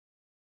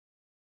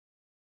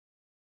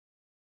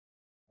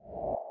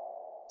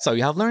So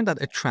you have learned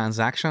that a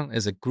transaction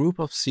is a group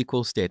of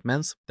SQL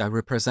statements that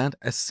represent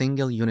a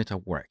single unit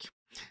of work.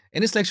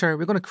 In this lecture,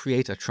 we're going to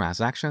create a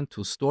transaction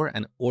to store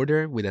an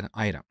order with an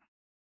item.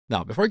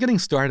 Now, before getting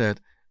started,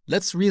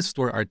 let's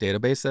restore our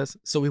databases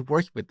so we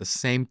work with the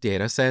same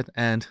data set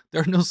and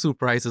there are no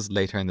surprises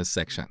later in this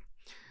section.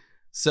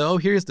 So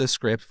here's the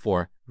script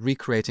for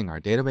recreating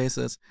our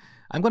databases.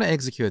 I'm going to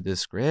execute this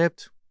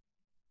script.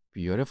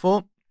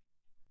 Beautiful.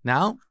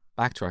 Now,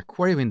 back to our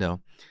query window.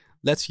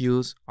 Let's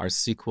use our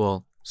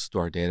SQL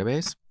store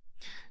database.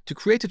 To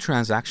create a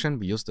transaction,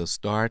 we use the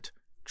start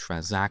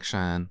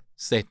transaction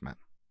statement.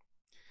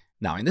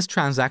 Now, in this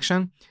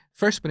transaction,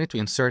 first we need to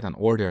insert an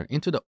order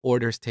into the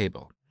orders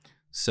table.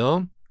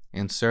 So,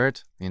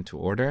 insert into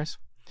orders.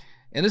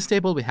 In this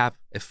table, we have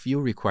a few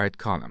required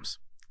columns: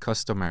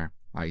 customer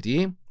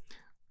ID,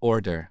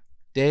 order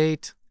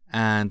date,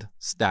 and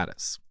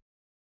status.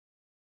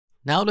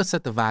 Now let's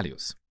set the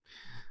values.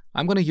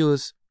 I'm going to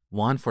use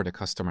 1 for the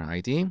customer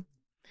ID,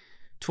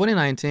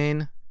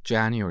 2019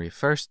 January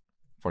 1st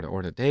for the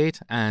order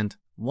date, and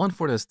 1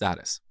 for the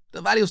status.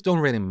 The values don't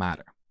really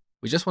matter.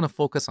 We just want to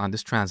focus on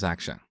this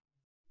transaction.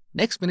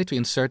 Next, we need to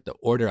insert the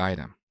order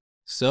item.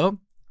 So,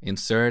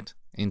 insert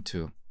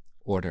into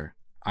order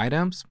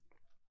items.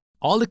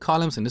 All the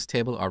columns in this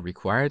table are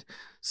required,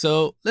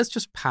 so let's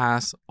just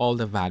pass all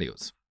the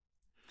values.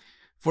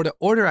 For the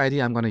order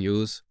ID, I'm going to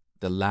use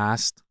the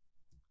last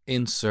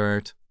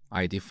insert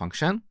ID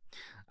function.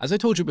 As I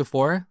told you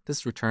before,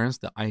 this returns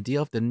the ID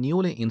of the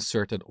newly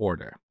inserted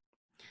order.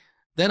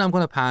 Then I'm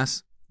going to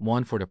pass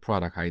 1 for the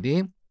product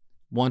ID,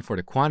 1 for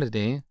the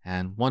quantity,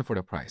 and 1 for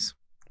the price.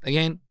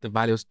 Again, the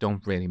values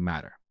don't really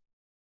matter.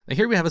 Now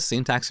here we have a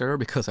syntax error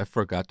because I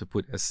forgot to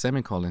put a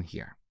semicolon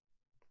here.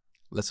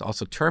 Let's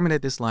also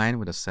terminate this line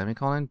with a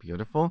semicolon.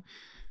 Beautiful.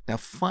 Now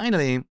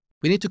finally,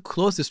 we need to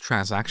close this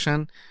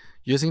transaction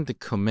using the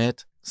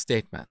commit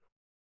statement.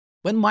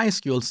 When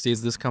MySQL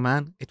sees this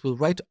command, it will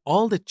write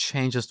all the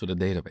changes to the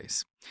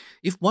database.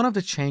 If one of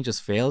the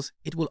changes fails,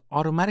 it will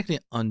automatically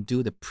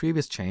undo the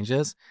previous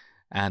changes,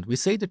 and we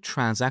say the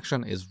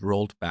transaction is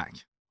rolled back.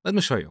 Let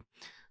me show you.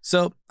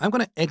 So I'm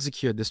going to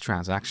execute this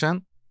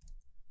transaction.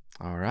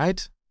 All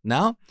right.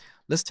 Now,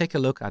 let's take a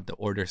look at the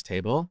orders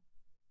table.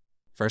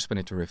 First, we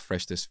need to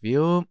refresh this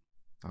view.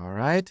 All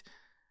right.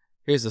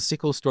 Here's the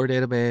SQL store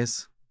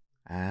database,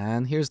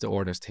 and here's the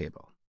orders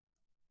table.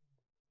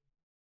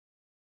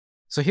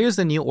 So here's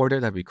the new order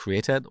that we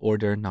created,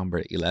 order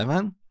number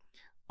 11.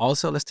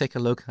 Also, let's take a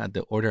look at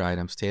the order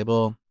items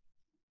table.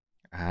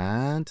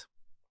 And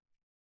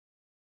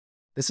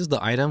this is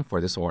the item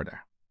for this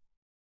order.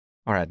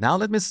 All right, now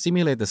let me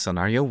simulate the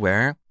scenario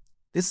where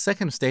this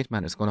second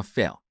statement is going to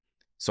fail.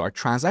 So our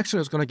transaction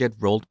is going to get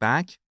rolled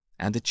back,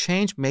 and the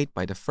change made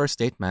by the first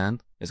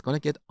statement is going to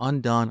get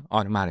undone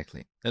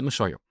automatically. Let me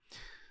show you.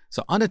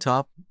 So on the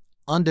top,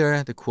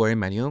 under the query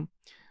menu,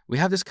 we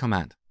have this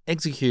command,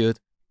 execute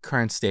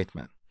current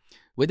statement.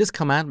 With this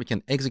command, we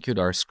can execute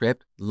our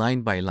script line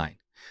by line.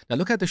 Now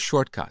look at the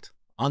shortcut.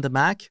 On the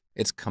Mac,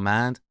 it's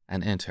Command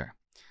and Enter.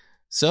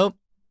 So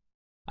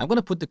I'm going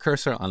to put the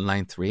cursor on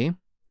line 3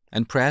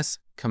 and press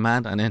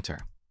Command and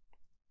Enter.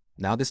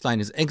 Now this line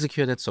is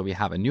executed, so we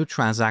have a new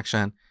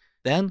transaction.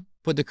 Then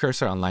put the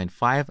cursor on line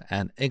 5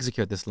 and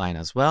execute this line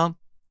as well.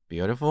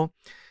 Beautiful.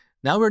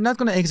 Now we're not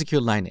going to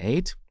execute line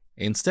 8.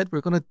 Instead,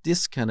 we're going to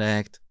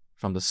disconnect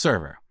from the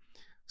server.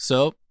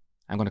 So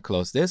I'm going to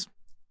close this.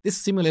 This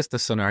simulates the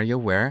scenario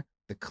where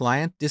the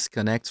client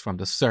disconnects from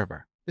the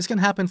server. This can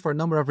happen for a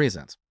number of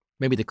reasons.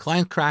 Maybe the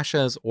client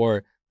crashes,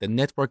 or the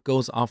network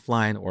goes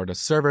offline, or the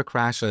server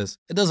crashes.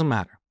 It doesn't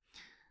matter.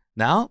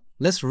 Now,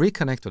 let's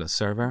reconnect to the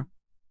server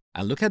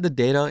and look at the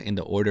data in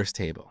the orders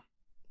table.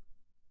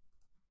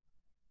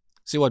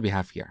 See what we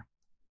have here.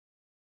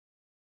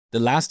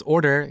 The last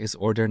order is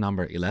order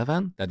number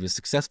 11 that we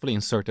successfully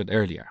inserted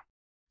earlier.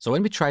 So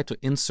when we tried to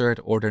insert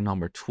order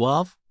number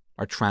 12,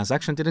 our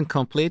transaction didn't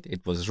complete,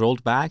 it was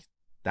rolled back.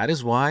 That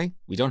is why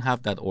we don't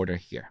have that order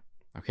here,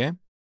 okay?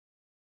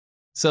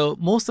 So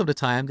most of the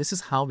time, this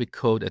is how we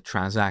code a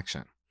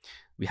transaction.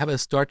 We have a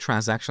start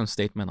transaction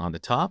statement on the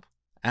top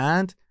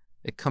and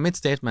a commit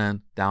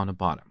statement down the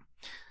bottom.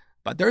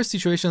 But there are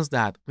situations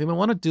that we may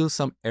want to do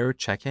some error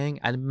checking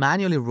and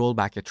manually roll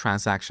back a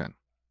transaction.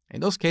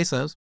 In those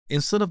cases,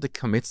 instead of the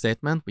commit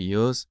statement, we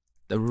use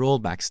the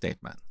rollback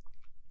statement,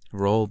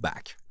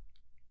 rollback.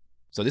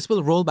 So this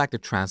will roll back the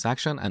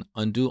transaction and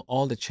undo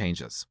all the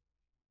changes.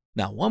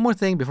 Now, one more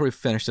thing before we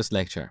finish this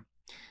lecture.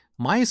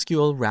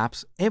 MySQL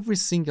wraps every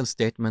single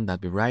statement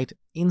that we write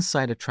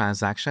inside a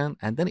transaction,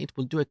 and then it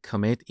will do a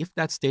commit if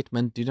that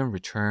statement didn't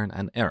return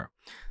an error.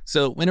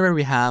 So whenever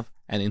we have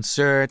an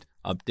insert,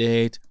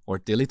 update, or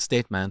delete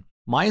statement,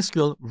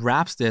 MySQL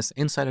wraps this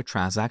inside a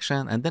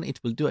transaction, and then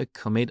it will do a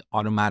commit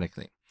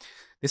automatically.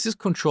 This is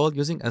controlled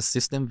using a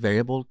system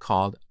variable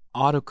called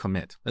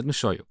auto-commit. Let me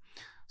show you.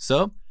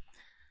 So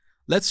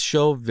let's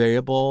show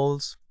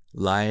variables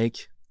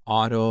like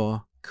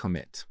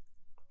auto-commit.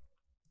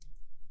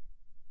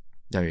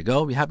 There you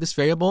go. We have this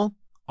variable,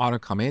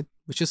 auto-commit,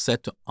 which is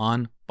set to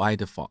on by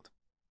default.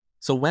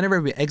 So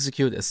whenever we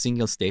execute a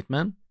single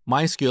statement,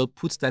 MySQL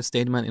puts that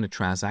statement in a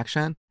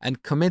transaction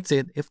and commits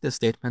it if the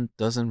statement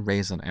doesn't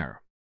raise an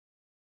error.